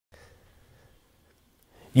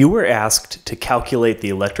You were asked to calculate the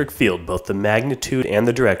electric field, both the magnitude and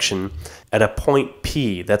the direction, at a point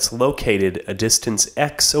P that's located a distance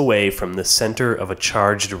x away from the center of a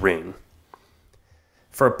charged ring.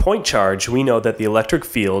 For a point charge, we know that the electric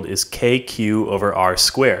field is kq over r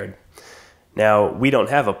squared. Now, we don't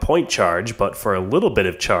have a point charge, but for a little bit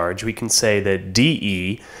of charge, we can say that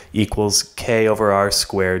dE equals k over r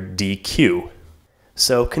squared dq.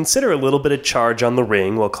 So consider a little bit of charge on the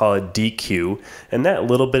ring, we'll call it dq, and that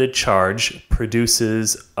little bit of charge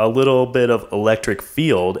produces a little bit of electric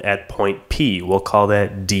field at point P, we'll call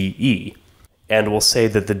that dE. And we'll say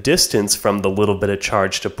that the distance from the little bit of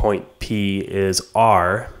charge to point P is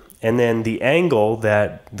r, and then the angle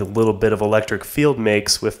that the little bit of electric field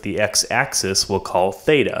makes with the x-axis we'll call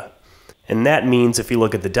theta. And that means if you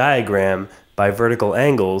look at the diagram, by vertical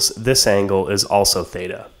angles, this angle is also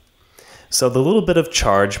theta. So the little bit of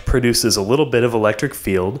charge produces a little bit of electric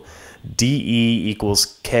field, dE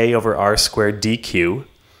equals k over r squared dq,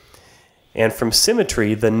 and from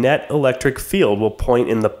symmetry, the net electric field will point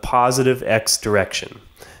in the positive x direction.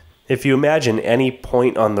 If you imagine any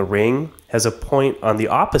point on the ring has a point on the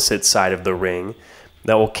opposite side of the ring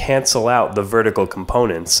that will cancel out the vertical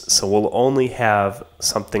components, so we'll only have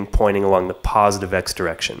something pointing along the positive x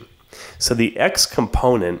direction. So the x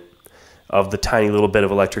component of the tiny little bit of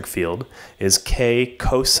electric field is k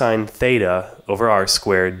cosine theta over r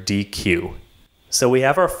squared dq. So we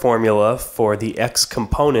have our formula for the x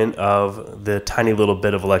component of the tiny little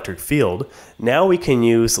bit of electric field. Now we can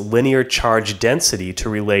use linear charge density to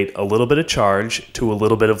relate a little bit of charge to a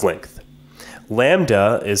little bit of length.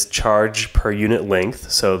 Lambda is charge per unit length,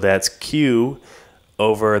 so that's q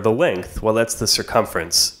over the length. Well, that's the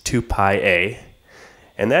circumference, 2 pi a.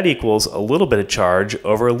 And that equals a little bit of charge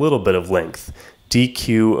over a little bit of length,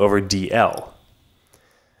 dq over dl.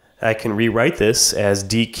 I can rewrite this as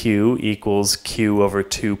dq equals q over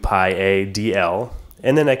 2 pi a dl,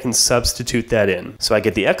 and then I can substitute that in. So I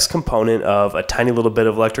get the x component of a tiny little bit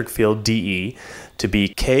of electric field dE to be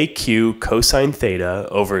kq cosine theta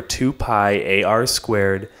over 2 pi ar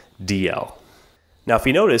squared dl. Now if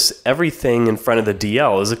you notice, everything in front of the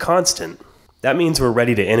dl is a constant. That means we're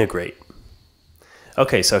ready to integrate.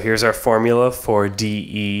 Okay, so here's our formula for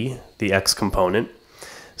dE, the x component.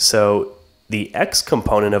 So the x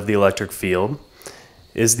component of the electric field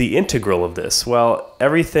is the integral of this. Well,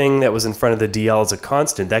 everything that was in front of the dl is a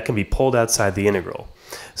constant. That can be pulled outside the integral.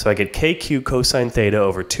 So I get kq cosine theta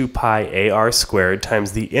over 2 pi ar squared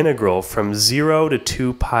times the integral from 0 to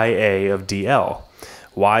 2 pi a of dl.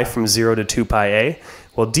 Why from 0 to 2 pi a?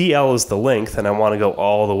 Well, dl is the length, and I want to go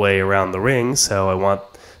all the way around the ring, so I want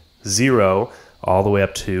 0 all the way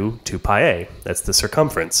up to 2 pi a. That's the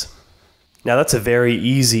circumference. Now that's a very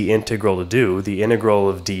easy integral to do. The integral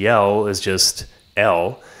of dl is just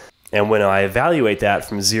L, and when I evaluate that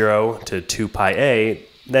from 0 to 2 pi a,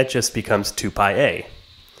 that just becomes 2 pi a.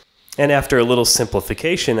 And after a little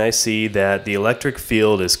simplification, I see that the electric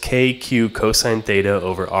field is kq cosine theta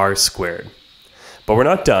over r squared. But we're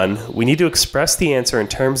not done. We need to express the answer in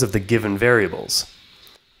terms of the given variables.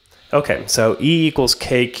 Okay, so E equals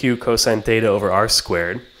kq cosine theta over r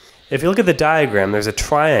squared. If you look at the diagram, there's a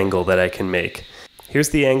triangle that I can make.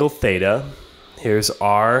 Here's the angle theta, here's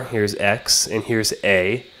r, here's x, and here's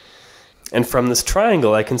a. And from this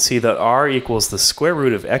triangle, I can see that r equals the square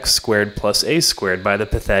root of x squared plus a squared by the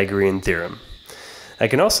Pythagorean theorem. I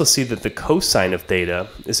can also see that the cosine of theta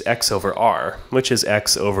is x over r, which is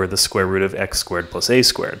x over the square root of x squared plus a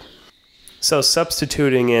squared. So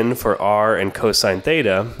substituting in for r and cosine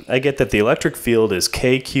theta, I get that the electric field is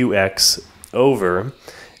kqx over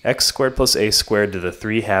x squared plus a squared to the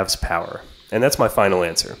 3/2 power. And that's my final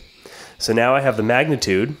answer. So now I have the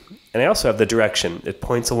magnitude, and I also have the direction. It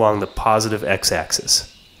points along the positive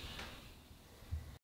x-axis.